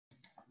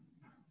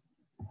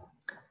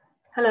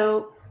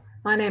Hello,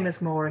 my name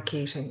is Maura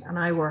Keating and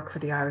I work for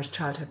the Irish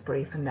Childhood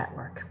Bereavement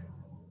Network.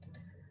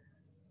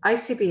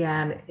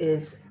 ICBN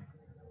is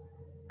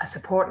a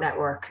support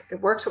network.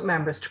 It works with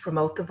members to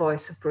promote the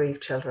voice of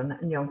bereaved children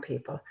and young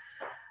people,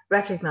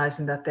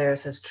 recognising that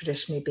theirs has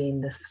traditionally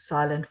been the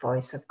silent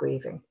voice of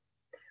grieving.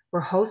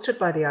 We're hosted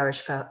by the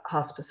Irish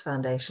Hospice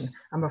Foundation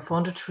and we're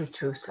funded through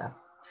TUSLA.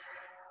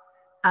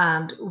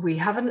 And we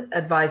have an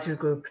advisory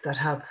group that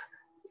help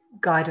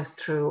guide us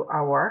through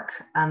our work,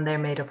 and they're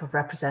made up of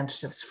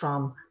representatives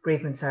from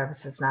bereavement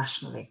services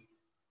nationally.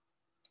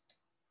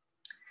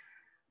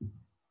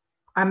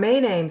 Our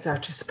main aims are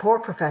to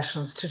support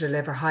professionals to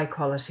deliver high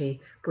quality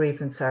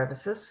bereavement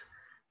services,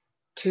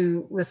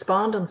 to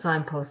respond and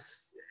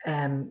signpost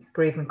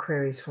bereavement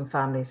queries from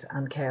families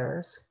and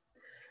carers,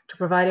 to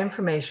provide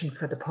information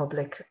for the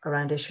public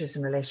around issues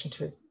in relation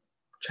to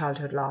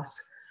childhood loss,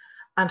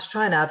 and to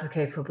try and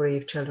advocate for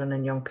bereaved children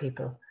and young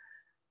people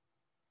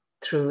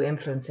through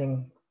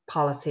influencing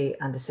policy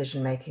and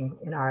decision making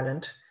in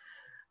Ireland,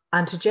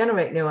 and to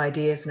generate new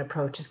ideas and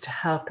approaches to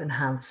help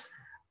enhance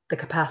the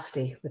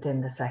capacity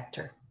within the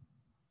sector.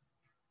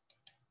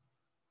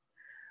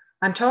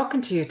 I'm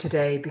talking to you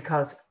today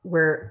because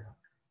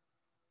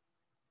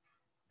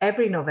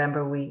every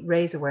November we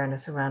raise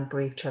awareness around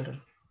bereaved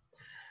children.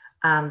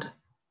 And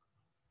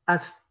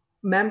as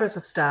members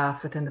of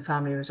staff within the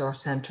family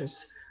resource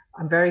centres,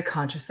 I'm very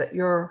conscious that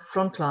you're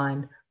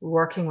frontline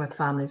working with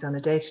families on a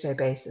day-to-day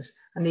basis,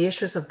 and the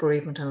issues of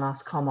bereavement and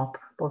loss come up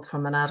both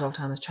from an adult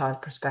and a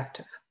child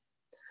perspective.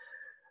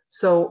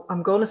 So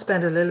I'm going to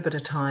spend a little bit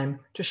of time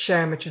just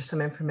sharing with you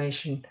some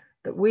information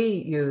that we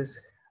use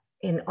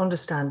in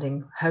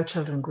understanding how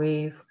children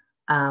grieve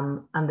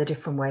and the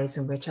different ways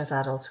in which as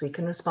adults we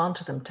can respond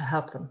to them to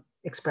help them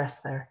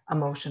express their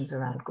emotions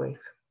around grief.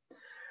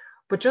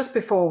 But just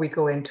before we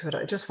go into it,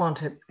 I just want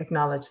to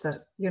acknowledge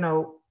that,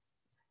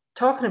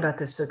 talking about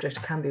this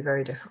subject can be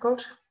very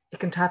difficult. It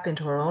can tap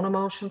into our own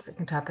emotions, it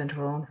can tap into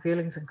our own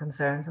feelings and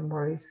concerns and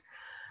worries.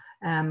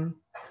 And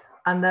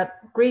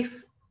that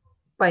grief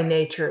by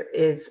nature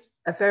is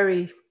a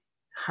very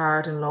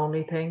hard and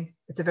lonely thing.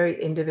 It's a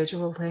very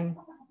individual thing.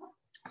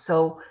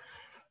 So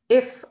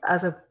if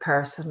as a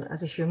person,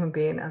 as a human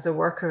being, as a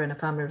worker in a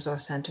family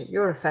resource centre,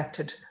 you're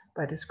affected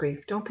by this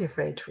grief, don't be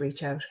afraid to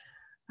reach out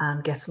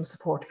and get some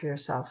support for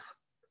yourself.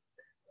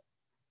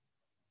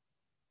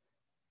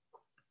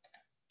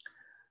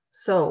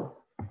 So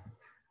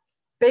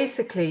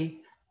basically,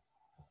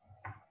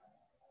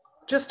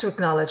 just to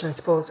acknowledge, I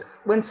suppose,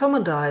 when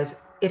someone dies,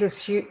 it is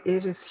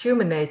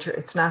human nature,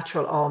 it's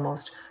natural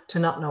almost to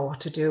not know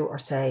what to do or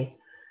say.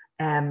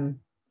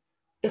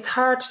 It's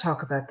hard to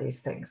talk about these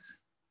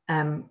things.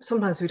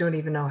 Sometimes we don't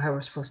even know how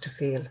we're supposed to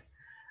feel.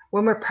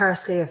 When we're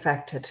personally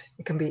affected,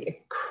 it can be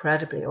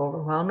incredibly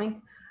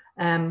overwhelming.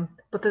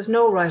 But there's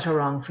no right or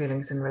wrong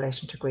feelings in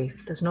relation to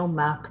grief. There's no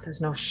map,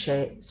 there's no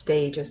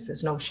stages,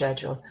 there's no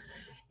schedule.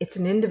 It's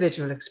an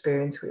individual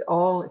experience. We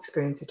all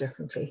experience it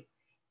differently.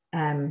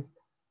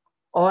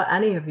 Or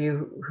any of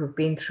you who've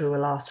been through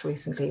a loss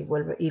recently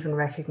will even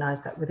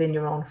recognize that within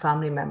your own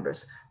family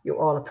members, you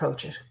all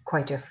approach it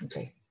quite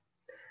differently.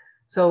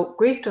 So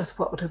grief does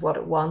what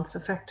it wants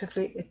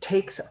effectively. It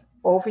takes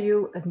over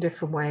you in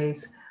different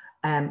ways,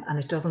 and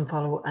it doesn't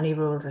follow any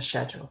rules or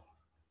schedule.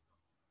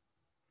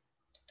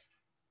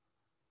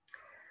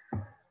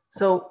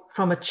 So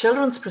from a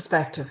children's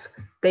perspective,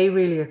 they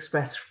really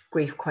express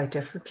grief quite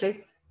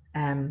differently.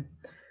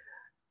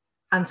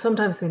 And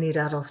sometimes they need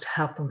adults to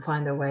help them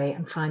find their way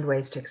and find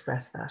ways to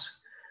express that.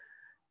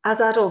 As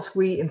adults,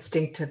 we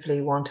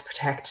instinctively want to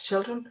protect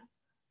children.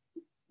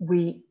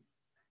 We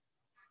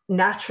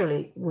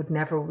naturally would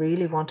never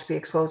really want to be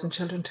exposing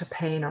children to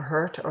pain or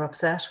hurt or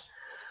upset.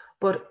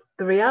 But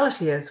the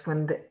reality is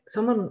when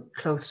someone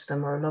close to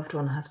them or a loved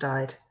one has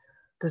died,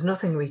 there's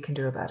nothing we can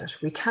do about it.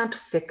 We can't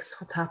fix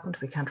what's happened.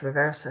 We can't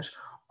reverse it.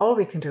 All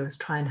we can do is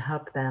try and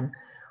help them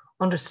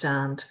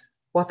understand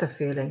what they're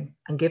feeling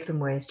and give them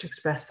ways to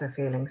express their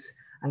feelings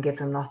and give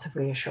them lots of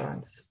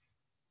reassurance.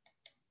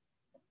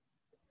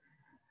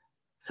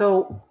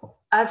 So,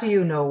 as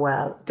you know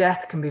well,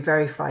 death can be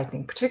very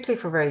frightening, particularly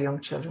for very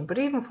young children, but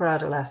even for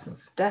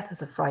adolescents, death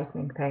is a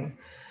frightening thing.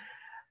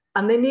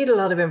 And they need a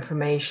lot of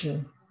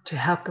information to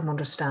help them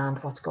understand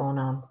what's going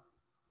on.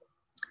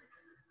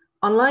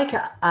 Unlike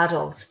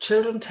adults,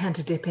 children tend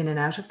to dip in and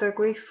out of their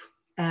grief.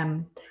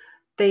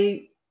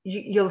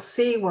 You'll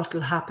see what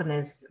will happen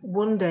is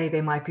one day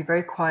they might be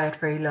very quiet,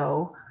 very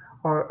low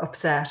or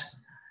upset.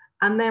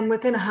 And then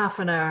within a half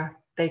an hour,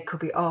 they could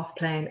be off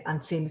playing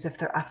and seem as if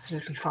they're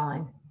absolutely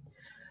fine.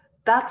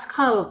 That's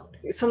kind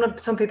of,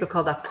 some people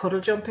call that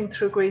puddle jumping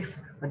through grief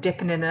or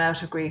dipping in and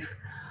out of grief.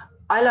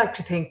 I like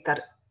to think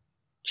that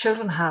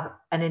children have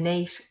an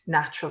innate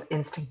natural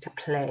instinct to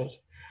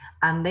play.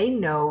 And they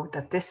know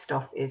that this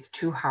stuff is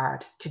too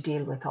hard to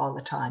deal with all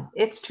the time.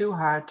 It's too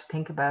hard to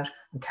think about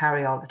and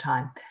carry all the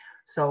time.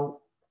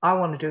 So I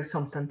want to do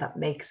something that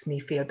makes me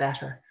feel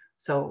better.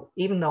 So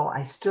even though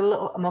I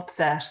still am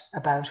upset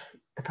about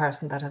the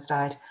person that has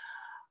died,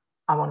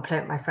 I want to play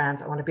with my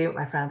friends. I want to be with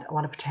my friends. I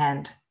want to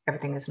pretend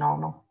everything is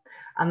normal.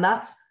 And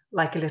that's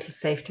like a little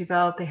safety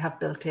valve they have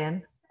built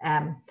in.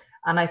 And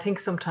I think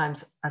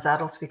sometimes as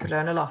adults, we could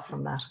learn a lot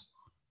from that.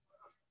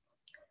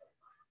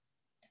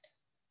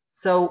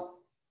 So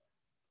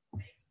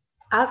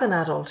as an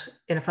adult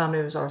in a family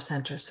resource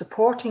centre,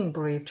 supporting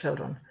bereaved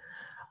children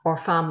or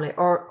family,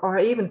 or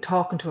even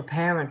talking to a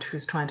parent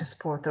who's trying to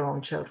support their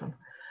own children,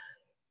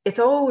 it's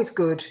always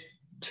good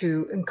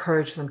to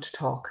encourage them to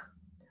talk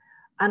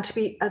and to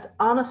be as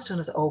honest and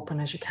as open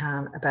as you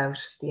can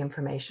about the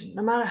information,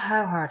 no matter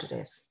how hard it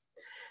is.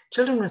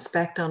 Children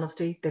respect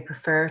honesty. They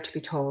prefer to be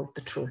told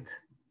the truth.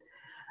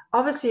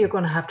 Obviously, you're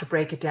going to have to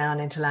break it down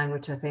into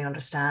language that they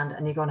understand,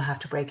 and you're going to have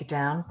to break it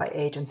down by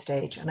age and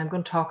stage. And I'm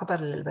going to talk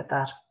about a little bit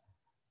that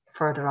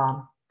further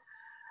on.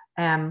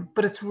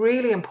 But it's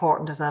really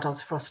important as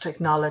adults for us to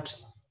acknowledge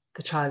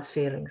the child's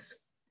feelings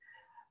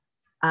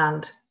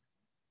and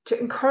to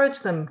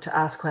encourage them to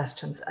ask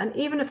questions. And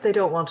even if they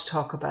don't want to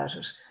talk about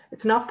it,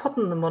 it's not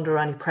putting them under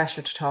any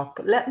pressure to talk,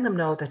 but letting them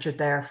know that you're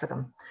there for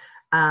them,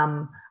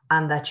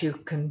 and that you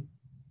can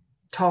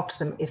talk to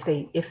them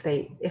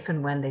if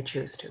and when they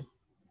choose to.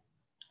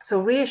 So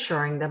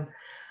reassuring them,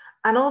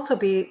 and also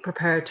be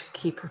prepared to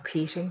keep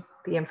repeating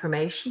the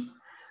information,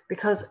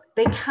 because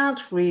they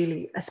can't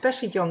really,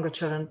 especially younger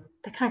children,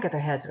 they can't get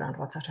their heads around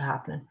what's actually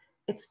happening.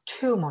 It's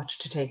too much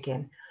to take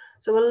in.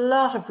 So a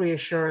lot of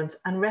reassurance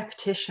and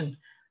repetition,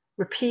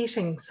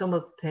 repeating some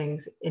of the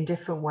things in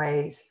different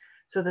ways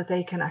so that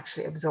they can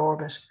actually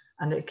absorb it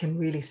and it can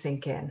really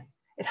sink in.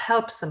 It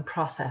helps them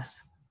process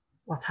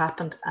what's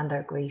happened and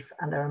their grief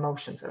and their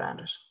emotions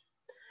around it.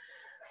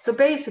 So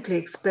basically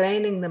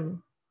explaining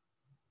them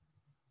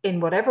in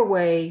whatever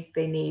way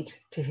they need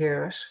to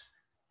hear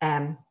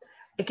it.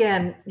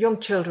 Again, young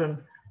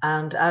children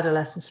and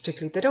adolescents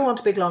particularly, they don't want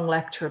a big long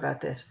lecture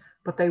about this,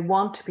 but they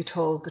want to be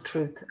told the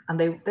truth, and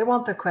they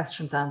want their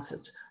questions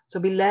answered. So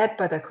be led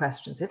by their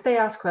questions. If they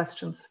ask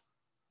questions,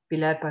 be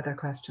led by their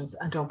questions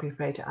and don't be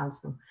afraid to answer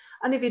them.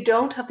 And if you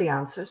don't have the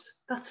answers,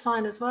 that's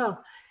fine as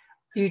well.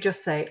 You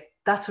just say,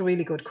 that's a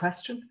really good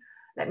question.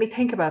 Let me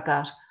think about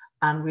that,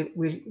 and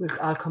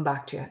I'll come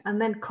back to you. And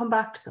then come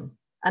back to them.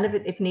 And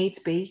if needs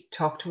be,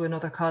 talk to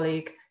another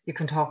colleague. You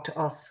can talk to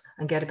us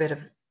and get a bit of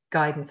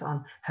guidance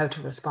on how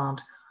to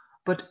respond.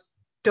 But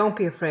don't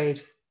be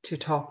afraid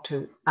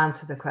to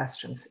answer the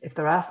questions. If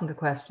they're asking the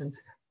questions,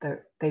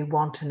 they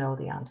want to know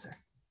the answer.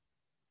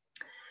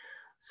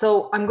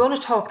 So I'm going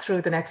to talk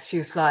through the next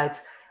few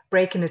slides,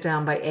 breaking it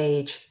down by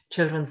age,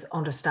 children's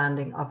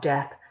understanding of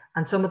death,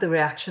 and some of the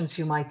reactions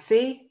you might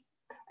see.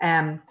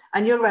 And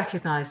you'll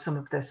recognize some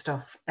of this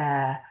stuff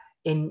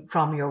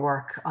from your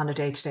work on a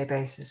day-to-day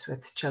basis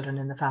with children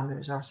in the family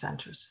resource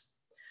centres.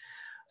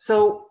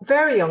 So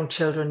very young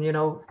children,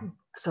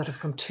 sort of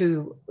from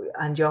 2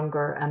 and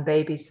younger, and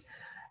babies,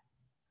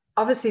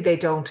 obviously they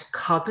don't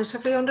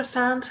cognitively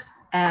understand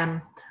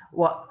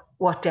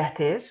what death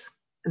is,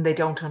 and they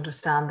don't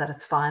understand that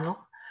it's final,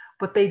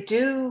 but they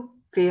do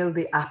feel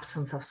the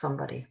absence of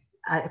somebody,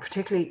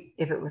 particularly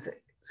if it was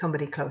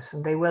somebody close,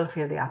 and they will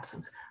feel the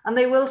absence, and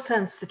they will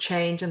sense the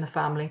change in the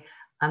family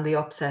and the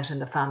upset in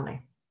the family.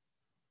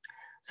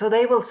 So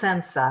they will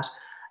sense that.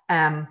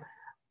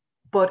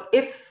 But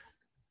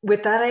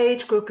with that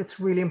age group, it's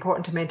really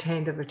important to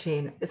maintain the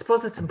routine. I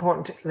suppose it's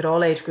important with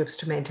all age groups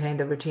to maintain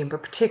the routine,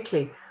 but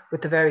particularly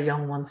with the very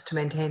young ones to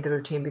maintain the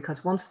routine,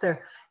 because once they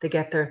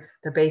get their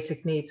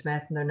basic needs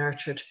met and they're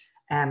nurtured,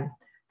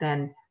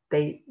 then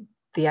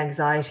the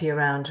anxiety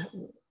around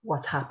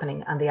what's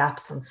happening and the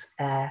absence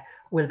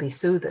will be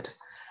soothed.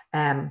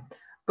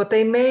 But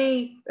they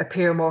may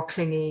appear more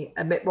clingy,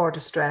 a bit more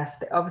distressed.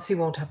 They obviously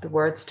won't have the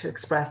words to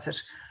express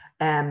it.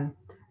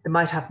 They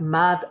might have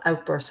mad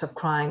outbursts of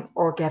crying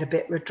or get a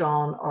bit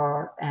withdrawn,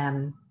 or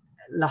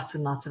lots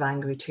and lots of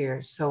angry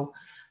tears. So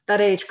that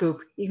age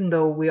group, even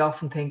though we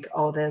often think,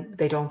 oh,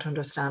 they don't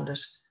understand it,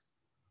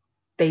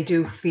 they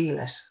do feel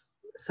it.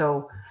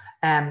 So,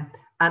 and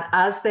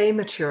as they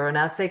mature and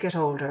as they get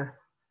older,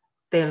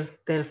 they'll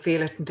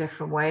feel it in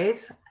different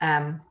ways.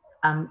 And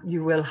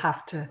you will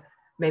have to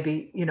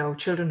maybe,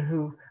 children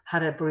who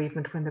had a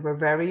bereavement when they were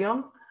very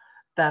young,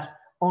 that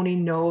only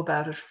know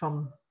about it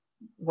from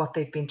what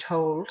they've been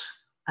told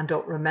and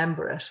don't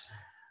remember it,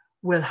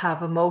 will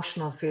have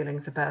emotional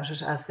feelings about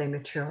it as they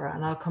mature.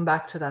 And I'll come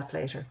back to that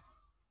later.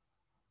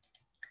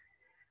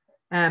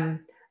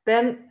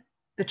 Then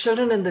the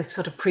children in the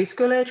sort of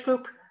preschool age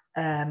group,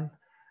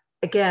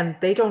 again,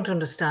 they don't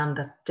understand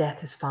that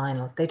death is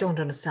final. They don't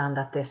understand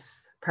that this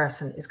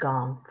person is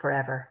gone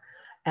forever.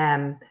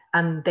 And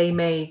they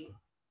may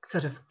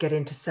sort of get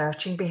into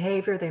searching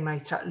behavior. They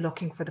might start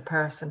looking for the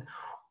person,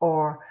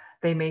 or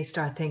they may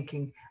start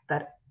thinking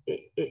that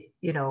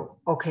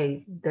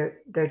okay,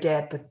 they're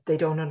dead, but they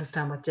don't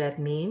understand what dead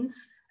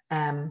means.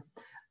 And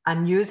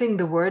using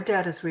the word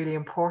dead is really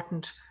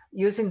important.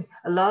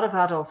 A lot of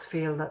adults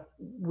feel that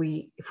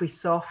if we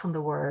soften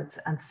the words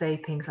and say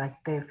things like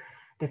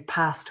they've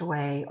passed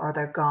away, or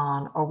they're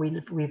gone, or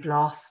we've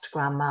lost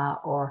grandma,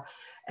 or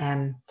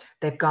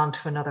they've gone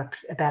to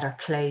a better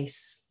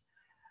place,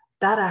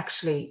 that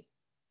actually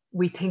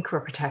we think we're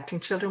protecting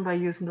children by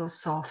using those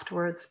soft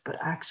words, but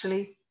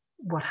actually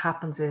what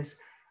happens is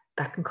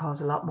that can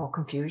cause a lot more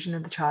confusion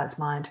in the child's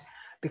mind,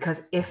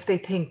 because if they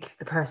think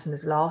the person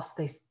is lost,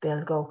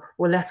 they'll go,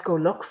 well, let's go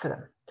look for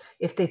them.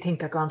 If they think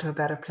they're gone to a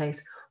better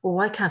place, well,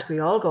 why can't we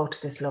all go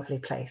to this lovely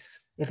place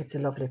if it's a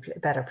lovely,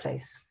 better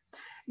place?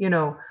 You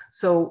know,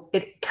 so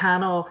it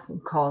can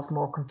often cause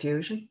more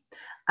confusion.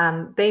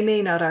 And they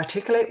may not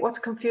articulate what's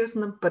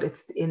confusing them, but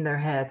it's in their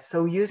heads.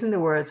 So using the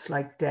words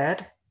like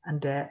dead and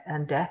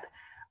death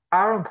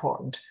are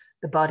important.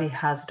 The body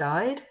has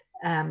died.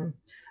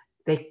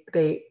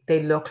 They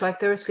look like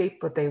they're asleep,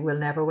 but they will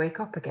never wake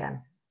up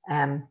again.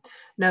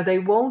 Now, they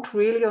won't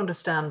really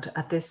understand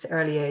at this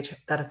early age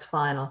that it's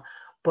final,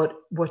 but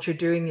what you're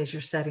doing is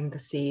you're setting the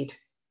seed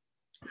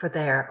for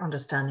their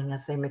understanding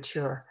as they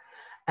mature,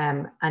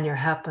 and you're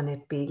helping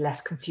it be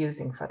less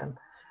confusing for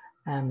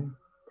them.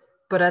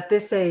 But at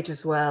this age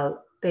as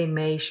well, they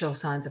may show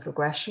signs of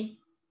aggression,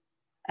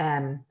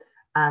 and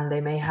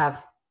they may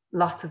have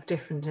lots of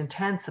different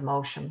intense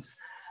emotions.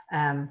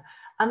 And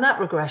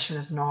that regression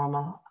is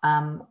normal.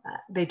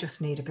 They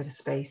just need a bit of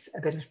space,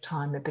 a bit of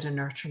time, a bit of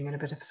nurturing, and a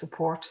bit of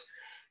support,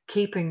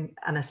 keeping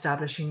and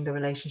establishing the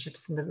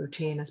relationships and the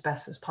routine as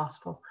best as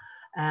possible.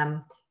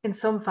 In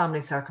some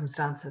family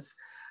circumstances,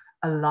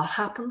 a lot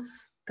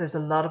happens. There's a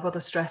lot of other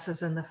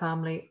stresses in the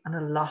family, and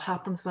a lot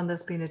happens when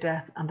there's been a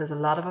death, and there's a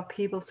lot of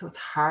upheaval. So it's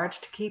hard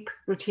to keep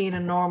routine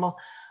and normal,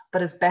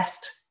 but as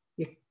best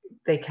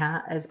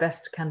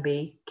can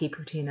be, keep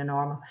routine and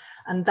normal.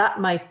 And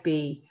that might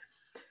be,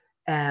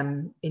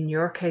 in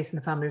your case in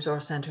the Family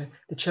Resource Centre,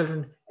 the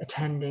children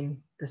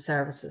attending the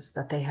services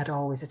that they had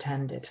always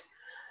attended,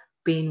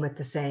 being with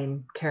the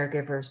same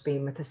caregivers,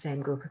 being with the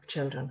same group of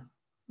children.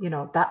 You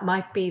know, that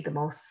might be the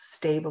most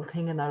stable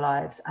thing in their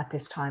lives at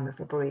this time of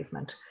a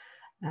bereavement.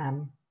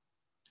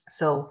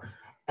 So,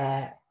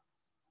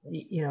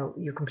 you know,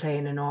 you can play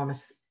an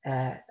enormous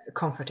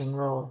comforting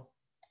role.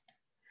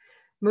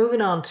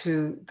 Moving on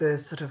to the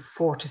sort of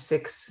 4 to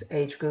 6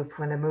 age group,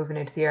 when they're moving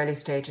into the early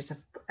stages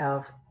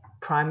of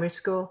primary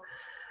school,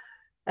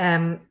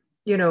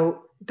 you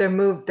know,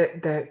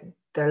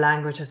 their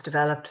language has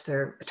developed,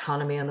 their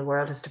autonomy in the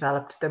world has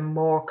developed. They're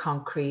more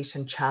concrete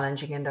and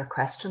challenging in their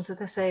questions at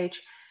this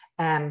age.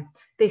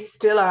 They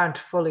still aren't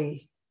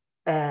fully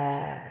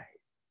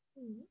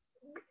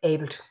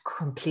able to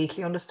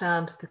completely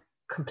understand the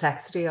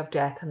complexity of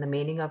death and the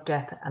meaning of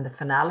death and the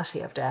finality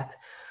of death,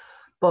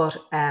 but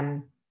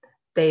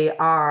they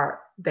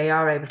are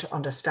able to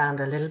understand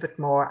a little bit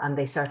more, and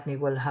they certainly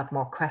will have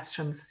more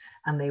questions,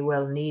 and they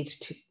will need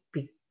to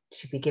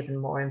be given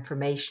more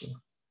information.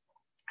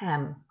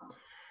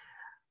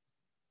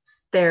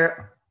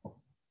 They're,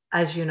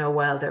 as you know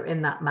well, they're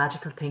in that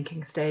magical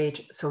thinking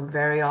stage. So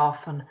very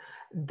often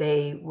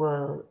they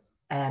will,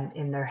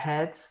 in their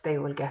heads, they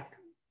will get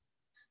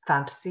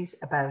fantasies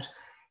about,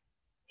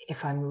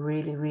 if I'm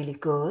really, really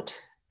good,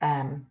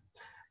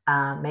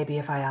 maybe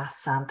if I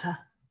ask Santa,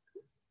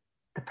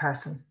 the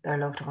person, their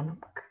loved one,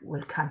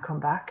 can come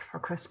back for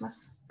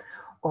Christmas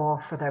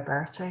or for their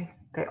birthday.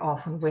 They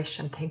often wish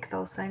and think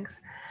those things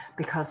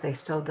because they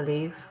still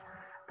believe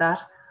that.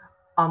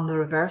 On the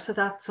reverse of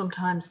that,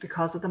 sometimes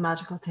because of the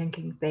magical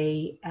thinking,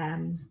 they,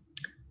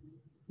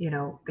 you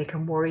know, they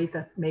can worry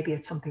that maybe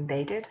it's something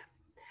they did,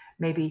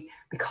 maybe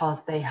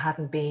because they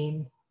hadn't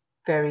been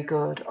very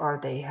good, or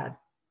they had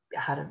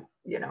a,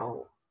 you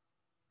know,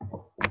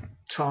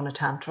 thrown a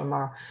tantrum,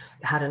 or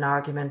had an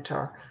argument,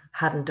 or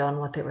hadn't done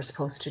what they were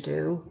supposed to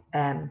do,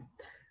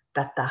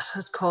 that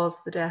has caused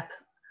the death.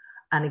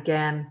 And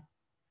again,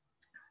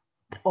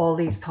 all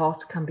these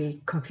thoughts can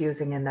be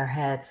confusing in their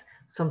heads.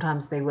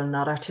 Sometimes they will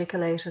not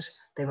articulate it.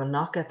 They will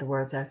not get the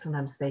words out.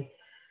 Sometimes they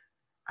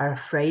are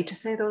afraid to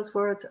say those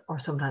words, or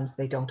sometimes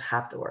they don't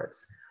have the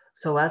words.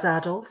 So as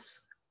adults,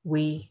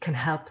 we can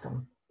help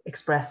them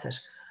express it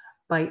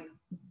by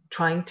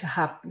trying to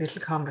have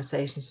little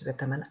conversations with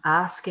them and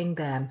asking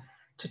them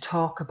to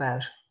talk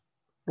about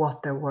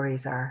what their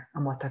worries are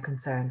and what their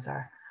concerns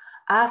are.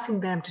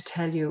 Asking them to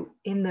tell you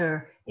in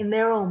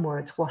their own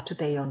words, what do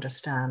they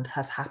understand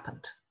has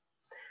happened.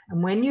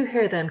 And when you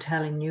hear them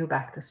telling you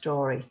back the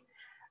story,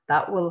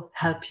 that will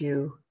help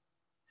you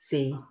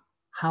see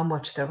how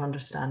much they're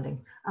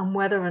understanding and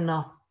whether or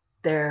not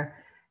they're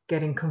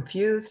getting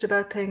confused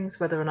about things,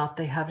 whether or not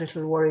they have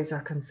little worries or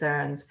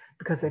concerns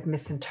because they've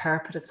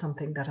misinterpreted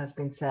something that has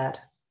been said.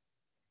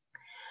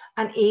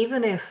 And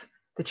even if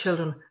the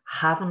children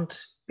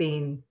aren't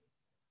in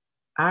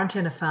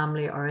a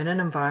family or in an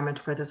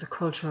environment where there's a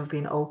culture of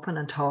being open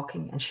and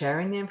talking and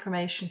sharing the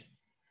information,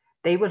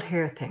 they will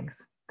hear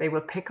things, they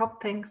will pick up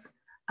things,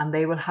 and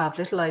they will have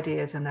little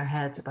ideas in their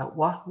heads about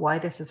why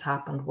this has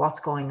happened, what's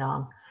going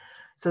on.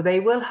 So they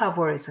will have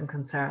worries and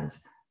concerns.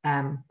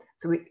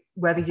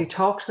 Whether you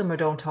talk to them or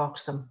don't talk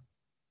to them,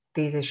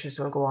 these issues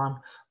will go on.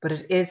 But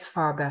it is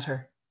far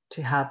better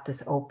to have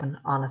this open,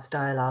 honest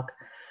dialogue.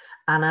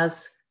 And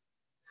as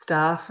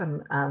staff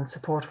and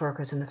support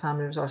workers in the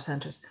Family Resource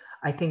Centres,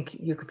 I think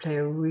you could play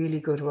a really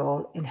good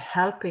role in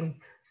helping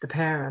the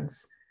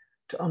parents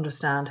to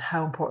understand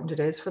how important it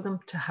is for them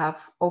to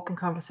have open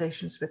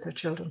conversations with their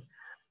children.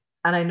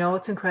 And I know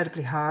it's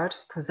incredibly hard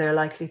because they're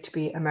likely to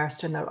be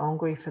immersed in their own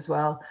grief as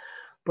well,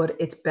 but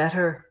it's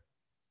better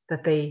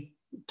that they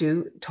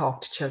do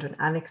talk to children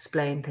and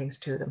explain things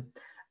to them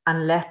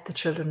and let the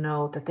children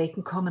know that they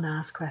can come and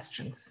ask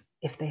questions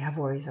if they have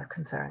worries or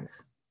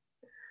concerns.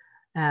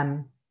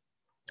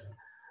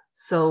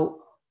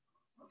 So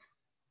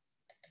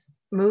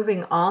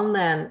moving on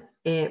then,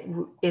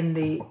 in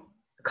the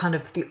kind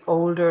of the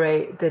older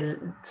age,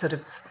 the sort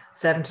of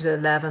 7 to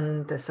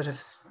 11, the sort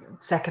of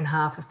second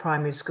half of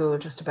primary school,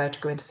 just about to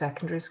go into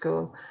secondary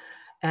school,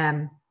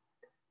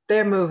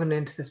 they're moving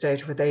into the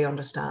stage where they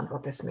understand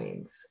what this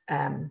means.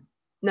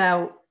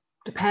 Now,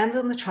 depends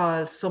on the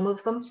child. Some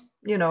of them,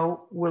 you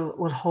know,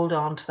 will hold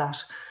on to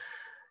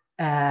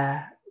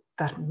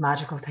that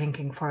magical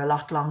thinking for a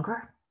lot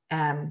longer.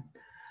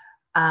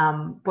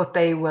 But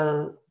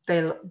they'll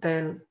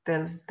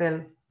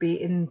be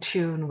in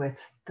tune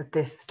with that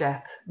this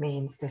death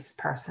means this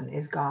person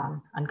is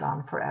gone and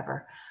gone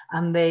forever.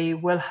 And they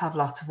will have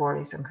lots of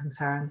worries and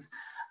concerns.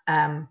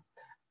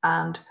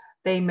 And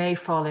they may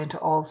fall into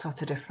all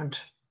sorts of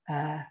different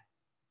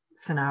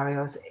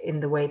scenarios in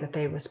the way that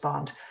they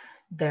respond.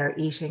 Their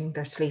eating,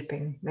 their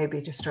sleeping may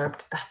be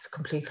disturbed. That's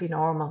completely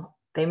normal.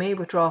 They may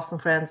withdraw from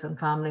friends and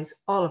families.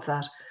 All of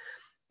that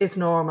is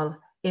normal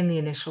in the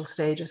initial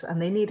stages,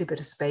 and they need a bit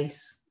of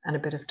space and a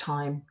bit of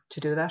time to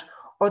do that.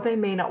 Or they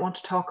may not want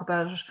to talk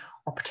about it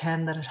or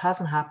pretend that it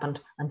hasn't happened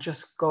and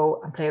just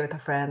go and play with their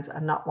friends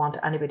and not want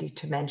anybody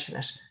to mention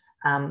it.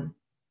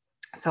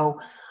 So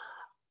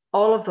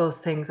all of those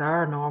things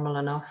are normal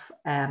enough,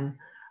 and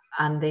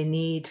they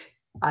need,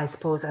 I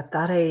suppose, at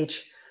that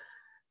age,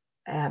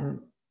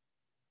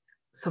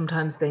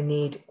 sometimes they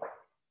need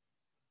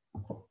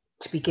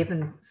to be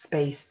given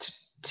space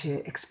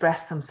to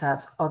express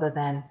themselves other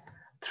than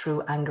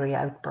through angry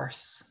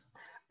outbursts.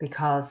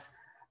 Because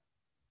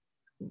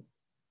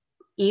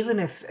even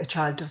if a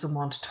child doesn't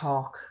want to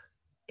talk,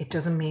 it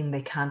doesn't mean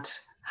they can't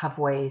have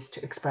ways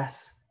to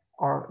express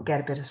or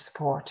get a bit of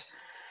support.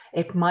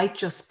 It might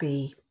just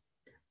be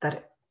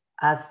that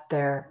as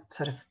their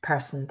sort of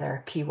person,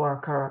 their key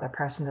worker or the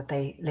person that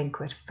they link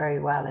with very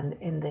well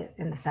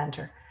in the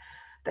centre,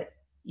 that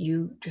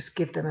you just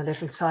give them a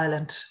little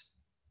silent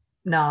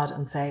nod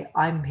and say,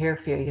 I'm here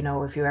for you, you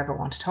know, if you ever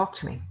want to talk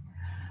to me,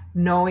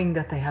 knowing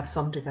that they have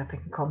somebody that they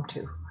can come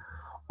to,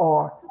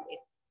 or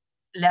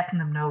letting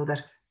them know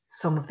that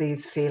some of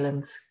these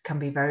feelings can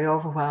be very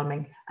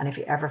overwhelming, and if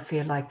you ever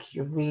feel like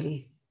you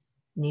really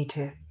need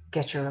to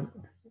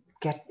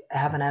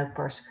have an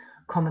outburst,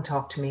 come and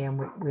talk to me and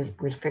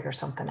we'll figure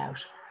something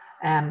out.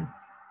 And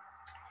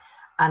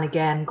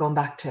again, going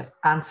back to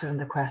answering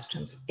the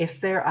questions,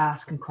 if they're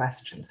asking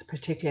questions,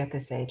 particularly at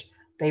this age,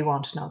 they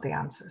want to know the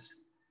answers.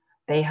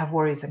 They have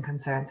worries and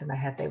concerns in their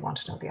head, they want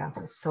to know the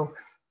answers. So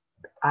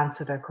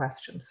answer their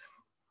questions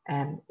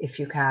if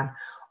you can,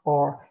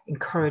 or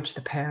encourage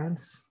the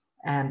parents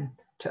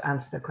to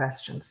answer their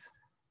questions.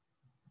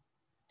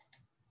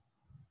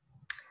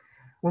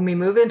 When we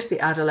move into the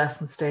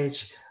adolescent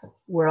stage,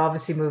 we're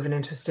obviously moving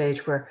into a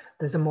stage where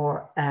there's a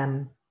more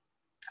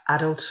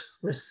adult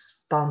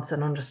response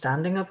and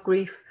understanding of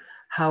grief.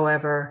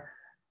 However,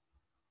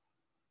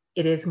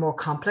 it is a more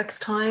complex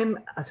time,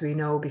 as we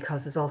know,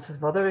 because there's all sorts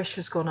of other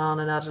issues going on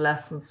in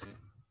adolescence.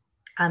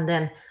 And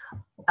then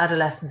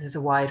adolescence is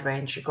a wide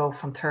range. You go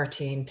from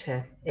 13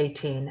 to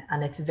 18,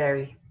 and it's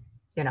very,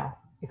 you know,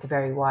 it's a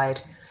very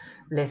wide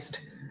list.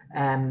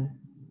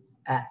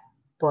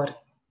 But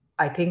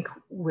I think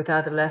with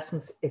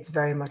adolescents, it's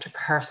very much a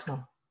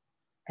personal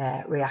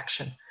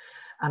reaction.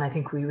 And I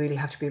think we really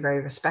have to be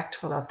very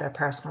respectful of their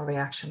personal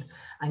reaction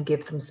and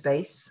give them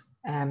space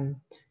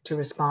to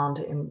respond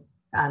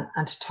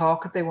and to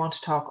talk if they want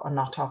to talk, or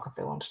not talk if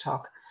they want to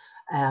talk.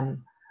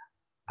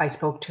 I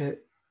spoke to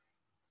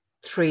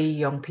 3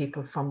 young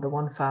people from the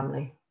one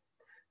family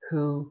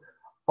who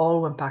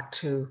all went back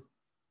to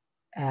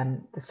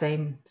the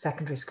same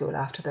secondary school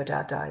after their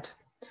dad died.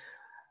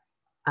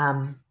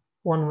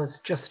 One was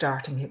just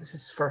starting, it was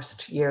his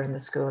first year in the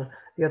school.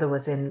 The other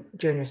was in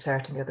junior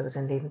cert and the other was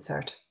in leaving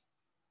cert.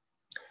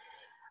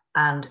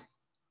 And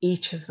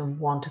each of them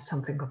wanted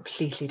something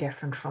completely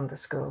different from the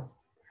school.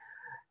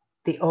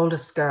 The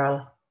oldest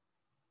girl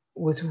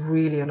was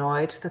really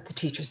annoyed that the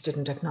teachers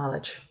didn't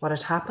acknowledge what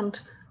had happened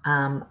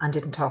and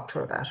didn't talk to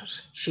her about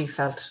it. She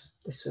felt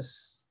this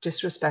was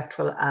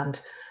disrespectful and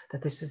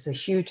that this was a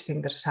huge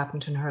thing that had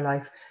happened in her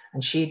life,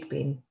 and she'd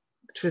been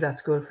through that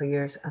school for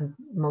years and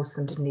most of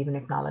them didn't even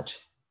acknowledge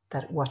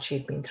that what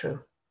she'd been through.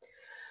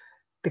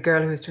 The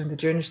girl who was doing the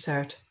junior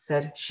cert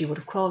said she would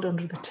have crawled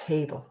under the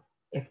table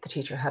if the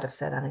teacher had have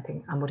said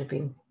anything, and would have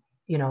been,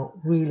 you know,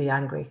 really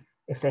angry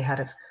if they had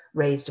have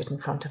raised it in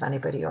front of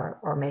anybody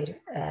or made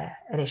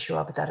an issue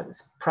of it, that it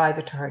was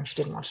private to her and she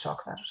didn't want to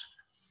talk about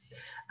it.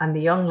 And the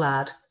young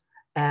lad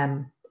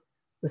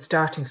was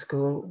starting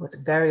school, was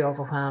very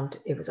overwhelmed.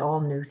 It was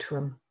all new to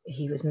him.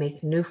 He was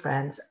making new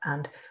friends,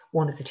 and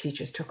one of the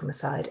teachers took him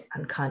aside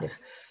and kind of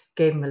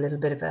gave him a little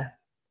bit of a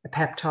a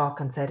pep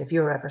talk and said, if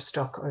you're ever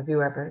stuck or if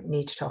you ever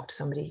need to talk to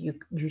somebody,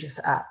 you just,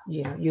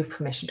 you know, you have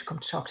permission to come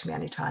to talk to me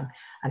anytime.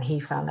 And he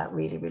found that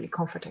really, really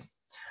comforting.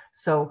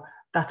 So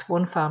that's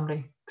one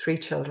family, 3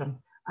 children,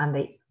 and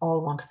they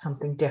all wanted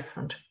something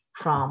different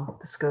from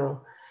the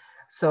school.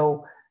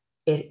 So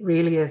it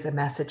really is a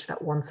message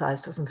that one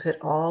size doesn't fit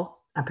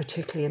all, and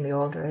particularly in the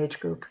older age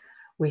group,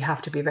 we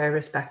have to be very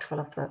respectful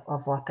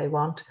of what they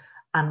want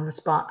and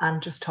respond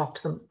and just talk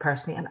to them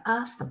personally and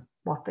ask them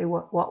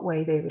what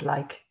way they would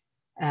like,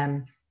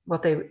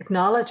 what they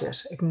acknowledge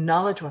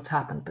what's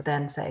happened, but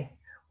then say,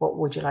 what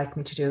would you like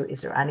me to do?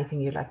 Is there anything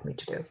you'd like me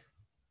to do?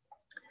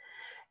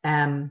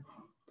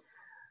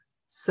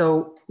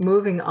 So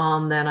moving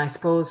on then, I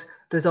suppose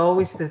there's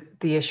always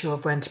the issue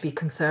of when to be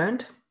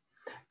concerned.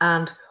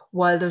 And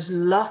while there's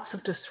lots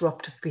of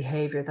disruptive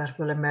behavior that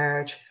will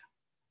emerge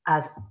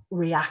as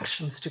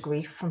reactions to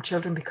grief from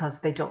children because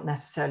they don't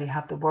necessarily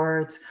have the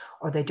words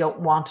or they don't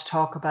want to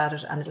talk about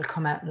it, and it'll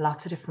come out in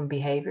lots of different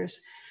behaviors.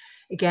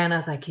 Again,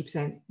 as I keep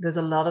saying, there's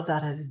a lot of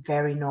that is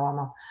very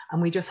normal,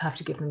 and we just have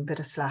to give them a bit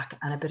of slack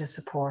and a bit of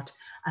support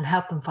and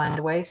help them find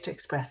the ways to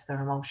express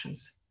their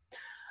emotions.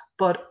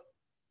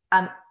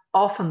 And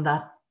often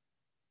that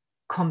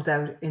comes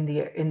out in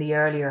the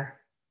earlier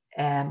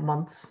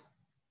months.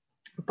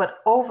 But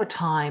over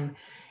time,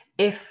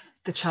 if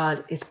the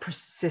child is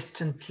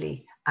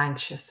persistently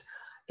anxious,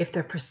 if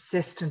they're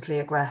persistently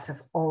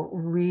aggressive or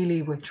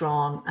really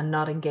withdrawn and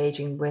not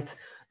engaging with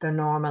their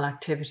normal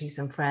activities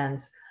and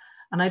friends,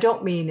 and I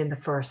don't mean in the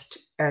first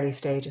early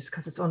stages,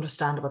 because it's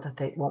understandable that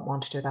they won't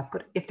want to do that,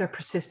 but if they're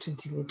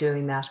persistently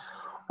doing that,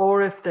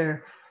 or if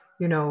they're,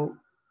 you know,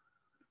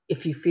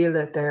 if you feel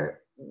that they're,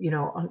 you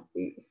know,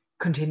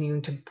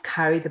 continuing to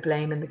carry the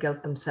blame and the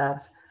guilt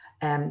themselves,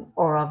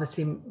 or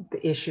obviously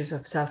the issues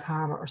of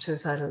self-harm or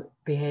suicidal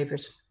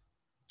behaviours,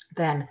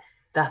 then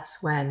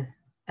that's when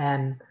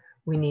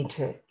we need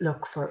to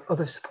look for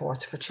other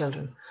supports for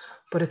children.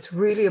 But it's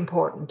really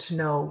important to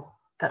know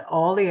that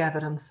all the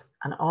evidence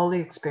and all the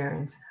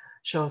experience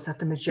shows that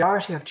the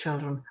majority of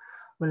children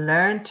will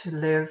learn to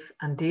live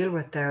and deal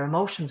with their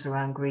emotions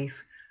around grief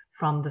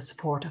from the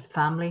support of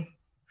family,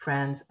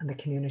 friends, and the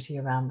community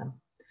around them.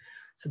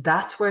 So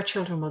that's where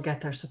children will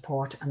get their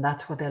support, and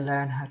that's where they'll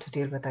learn how to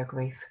deal with their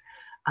grief.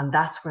 And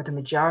that's where the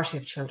majority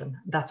of children,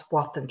 that's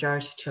what the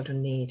majority of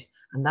children need.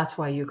 And that's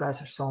why you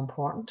guys are so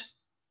important.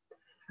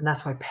 And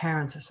that's why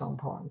parents are so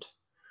important.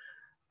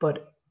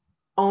 But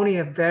only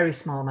a very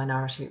small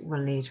minority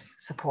will need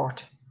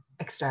support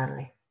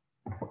externally.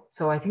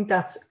 So I think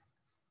that's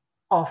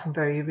often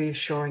very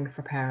reassuring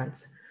for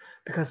parents,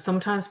 because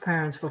sometimes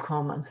parents will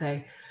come and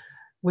say,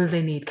 will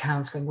they need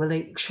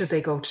counselling? Should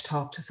they go to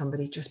talk to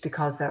somebody just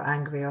because they're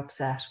angry or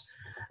upset?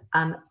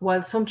 And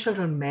while some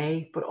children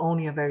may, but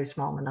only a very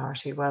small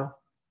minority will,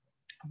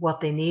 what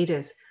they need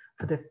is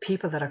for the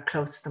people that are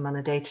close to them on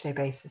a day-to-day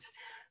basis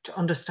to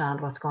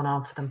understand what's going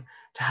on for them,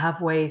 to have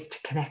ways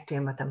to connect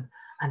in with them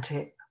and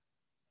to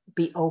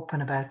be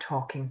open about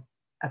talking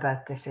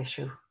about this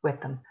issue with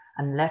them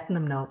and letting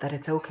them know that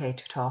it's okay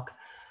to talk.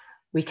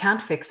 We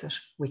can't fix it,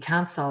 we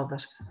can't solve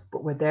it,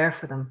 but we're there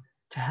for them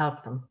to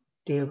help them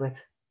deal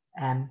with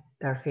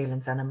their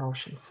feelings and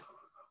emotions.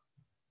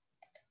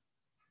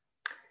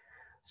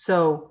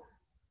 So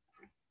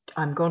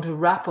I'm going to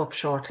wrap up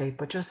shortly,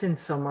 but just in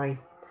summary,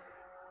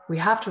 we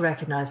have to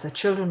recognize that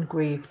children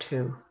grieve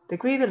too. They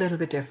grieve a little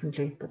bit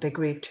differently, but they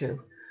grieve too.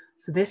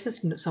 So this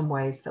is some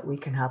ways that we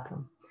can help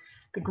them.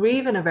 They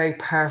grieve in a very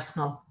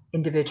personal,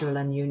 individual,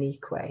 and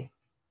unique way.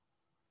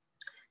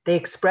 They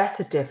express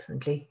it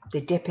differently. They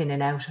dip in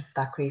and out of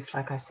that grief,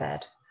 like I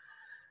said.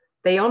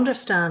 They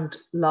understand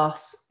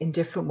loss in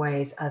different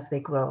ways as they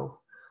grow.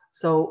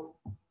 So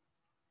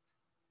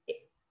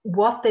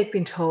what they've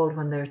been told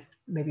when they're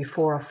maybe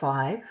 4 or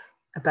 5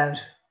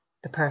 about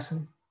the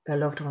person, their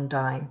loved one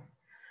dying,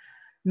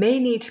 may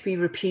need to be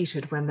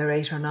repeated when they're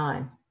 8 or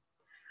 9.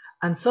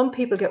 And some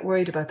people get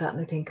worried about that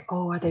and they think,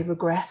 oh, are they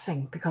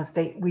regressing? Because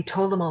we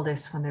told them all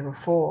this when they were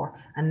 4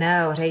 and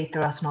now at 8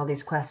 they're asking all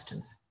these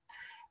questions.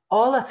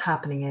 All that's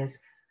happening is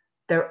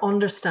they're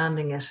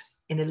understanding it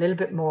in a little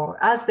bit more.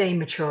 As they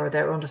mature,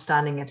 they're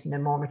understanding it in a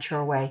more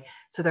mature way.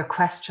 So their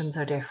questions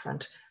are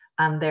different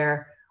and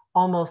they're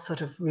almost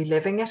sort of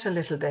reliving it a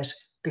little bit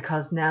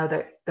because now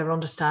they're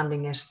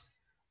understanding it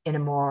in a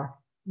more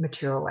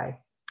mature way.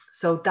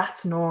 So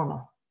that's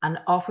normal. And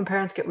often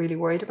parents get really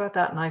worried about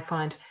that. And I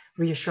find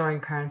reassuring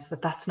parents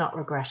that that's not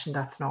regression,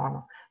 that's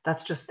normal.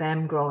 That's just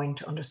them growing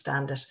to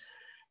understand it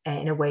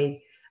in a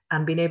way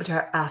and being able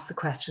to ask the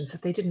questions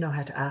that they didn't know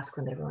how to ask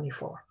when they were only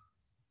 4.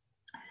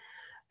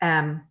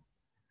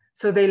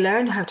 So they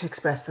learn how to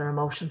express their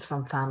emotions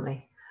from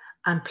family,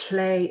 and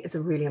play is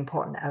a really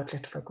important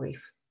outlet for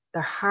grief.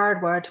 They're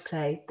hardwired to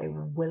play. They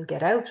will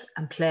get out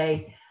and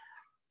play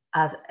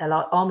as a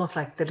lot, almost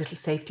like the little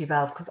safety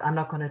valve, because I'm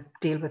not going to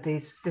deal with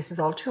these. This is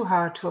all too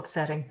hard, too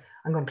upsetting.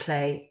 I'm going to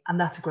play. And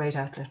that's a great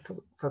outlet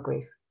for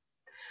grief.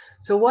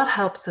 So what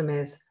helps them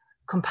is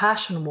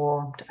compassion,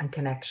 warmth, and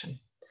connection.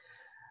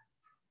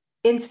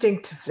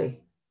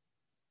 Instinctively,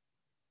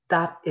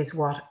 that is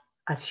what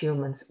as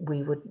humans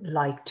we would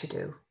like to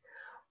do.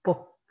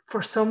 But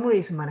for some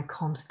reason, when it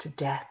comes to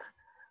death,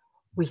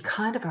 we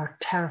kind of are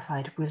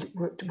terrified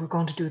we're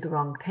going to do the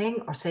wrong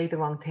thing or say the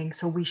wrong thing.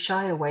 So we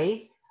shy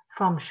away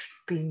from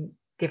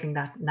giving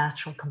that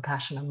natural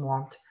compassion and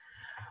warmth.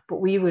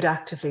 But we would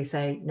actively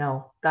say,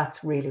 no,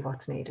 that's really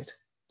what's needed.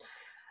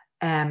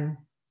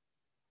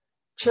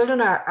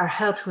 Children are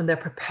helped when they're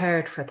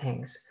prepared for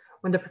things,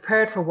 when they're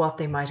prepared for what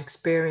they might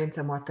experience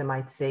and what they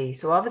might see.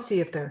 So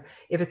obviously, if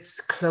it's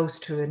close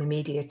to an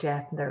immediate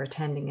death and they're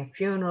attending a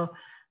funeral,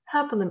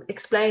 helping them,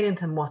 explaining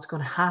to them what's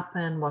going to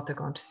happen, what they're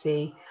going to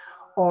see,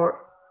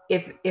 or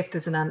if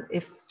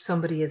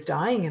somebody is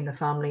dying in the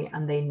family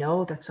and they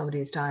know that somebody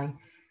is dying,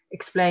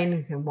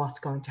 explaining to them what's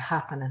going to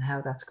happen and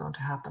how that's going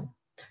to happen,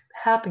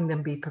 helping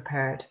them be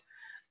prepared.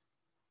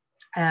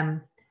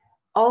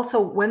 Also,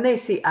 when they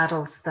see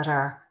adults that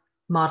are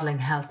modeling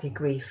healthy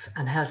grief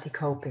and healthy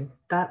coping,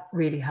 that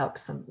really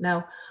helps them.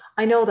 Now,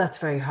 I know that's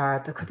very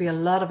hard. There could be a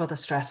lot of other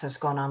stressors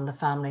going on in the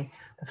family.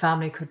 The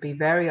family could be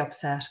very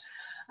upset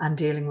and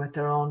dealing with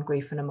their own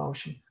grief and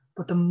emotion.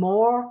 But the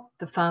more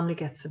the family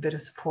gets a bit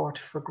of support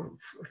for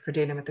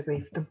dealing with the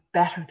grief, the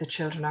better the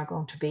children are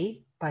going to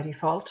be by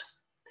default.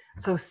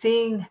 So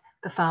seeing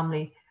the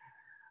family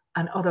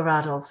and other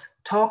adults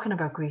talking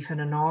about grief in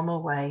a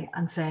normal way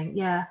and saying,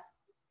 yeah,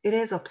 it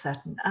is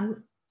upsetting.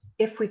 And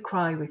if we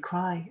cry, we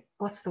cry.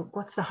 What's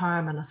the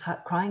harm in us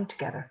crying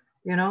together?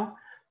 You know,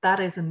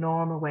 that is a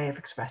normal way of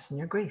expressing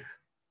your grief.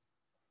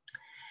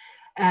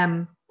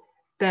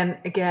 Then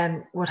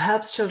again, what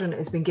helps children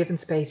is being given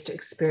space to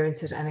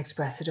experience it and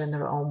express it in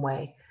their own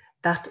way.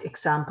 That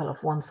example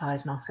of one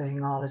size not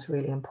fitting all is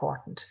really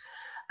important,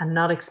 and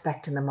not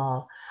expecting them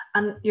all.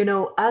 And, you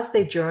know, as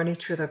they journey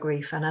through their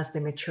grief and as they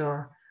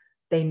mature,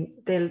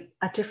 they'll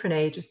at different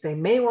ages, they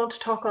may want to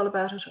talk all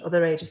about it.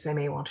 Other ages, they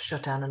may want to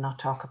shut down and not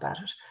talk about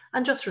it,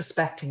 and just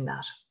respecting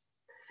that.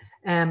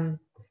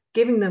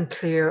 Giving them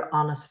clear,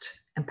 honest,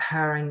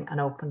 empowering and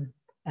open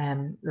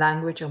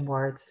language and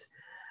words.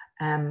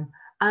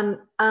 And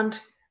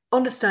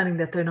understanding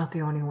that they're not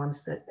the only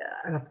ones that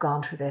have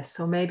gone through this.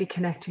 So maybe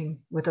connecting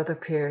with other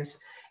peers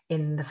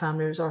in the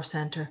Family Resource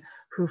Centre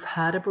who've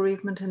had a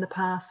bereavement in the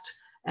past,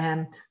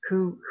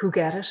 who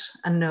get it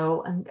and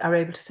know and are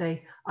able to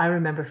say, I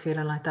remember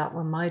feeling like that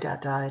when my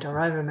dad died,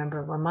 or I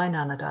remember when my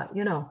nana died,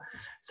 you know.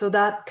 So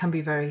that can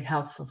be very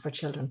helpful for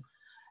children.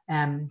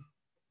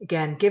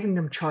 Again, giving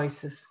them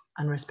choices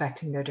and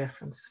respecting their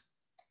difference.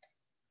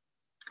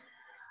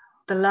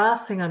 The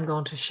last thing I'm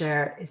going to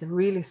share is a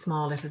really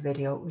small little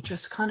video, which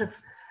just kind of,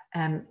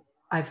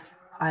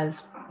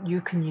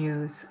 you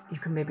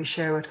can maybe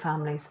share with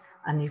families,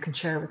 and you can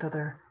share with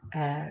other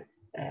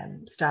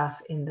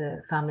staff in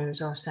the Family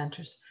Resource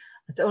Centres.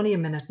 It's only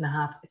 1.5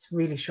 minutes. It's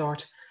really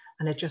short,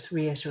 and it just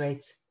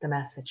reiterates the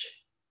message.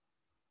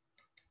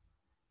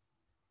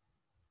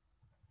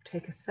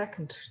 Take a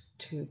second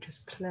to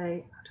just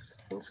play. I'll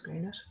just full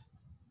screen it.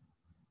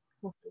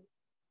 Okay.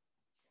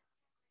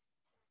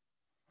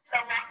 So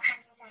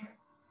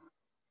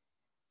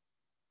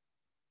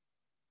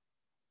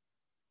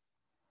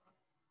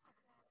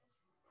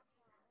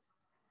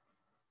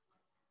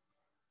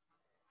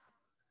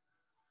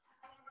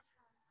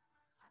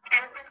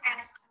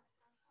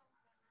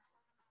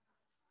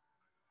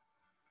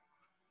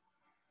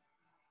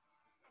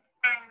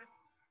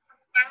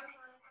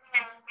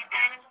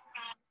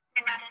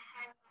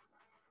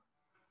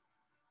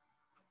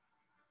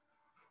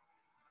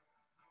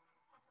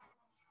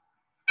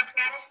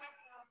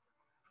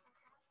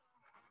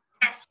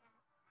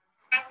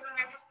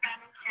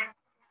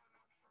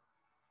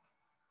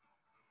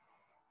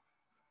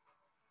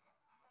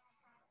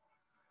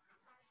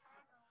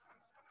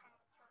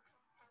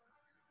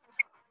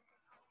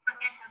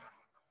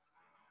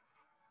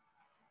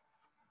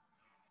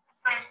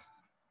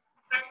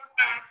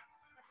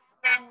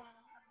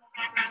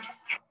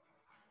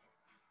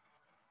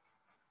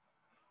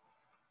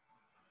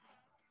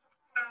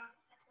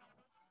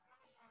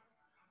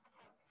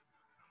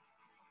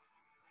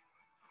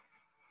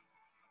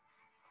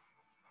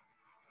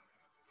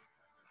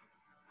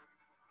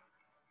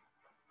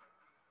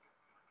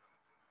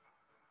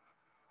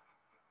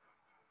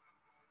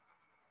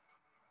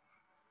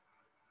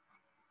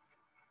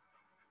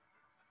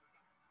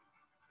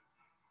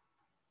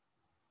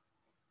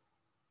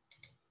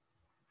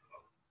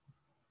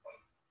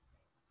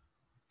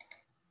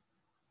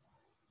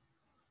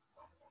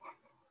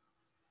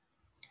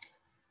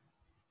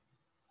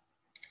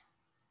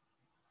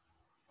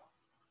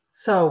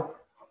So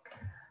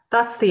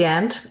that's the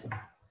end.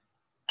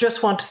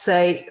 Just want to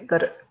say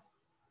that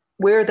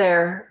we're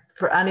there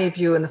for any of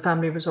you in the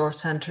Family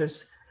Resource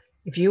Centres.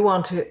 If you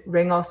want to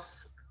ring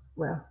us,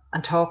 well,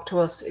 and talk to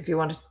us, if you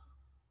want to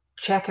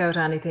check out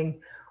anything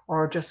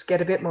or just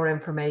get a bit more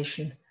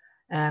information,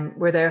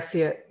 we're there for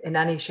you in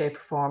any shape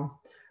or form.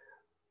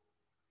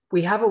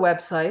 We have a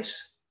website,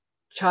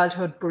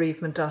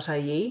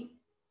 childhoodbereavement.ie.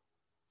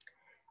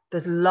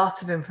 There's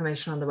lots of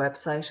information on the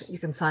website. You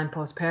can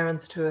signpost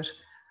parents to it.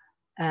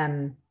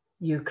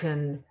 You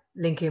can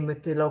link in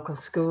with the local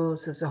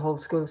schools. There's a whole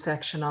school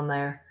section on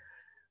there.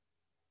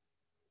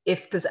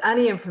 If there's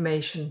any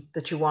information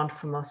that you want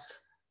from us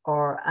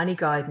or any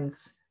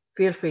guidance,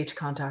 feel free to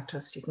contact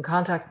us. You can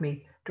contact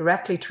me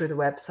directly through the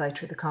website,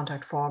 through the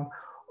contact form,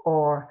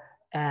 or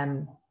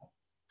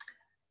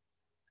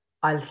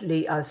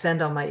I'll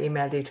send on my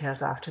email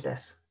details after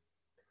this.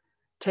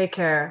 Take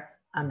care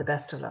and the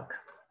best of luck.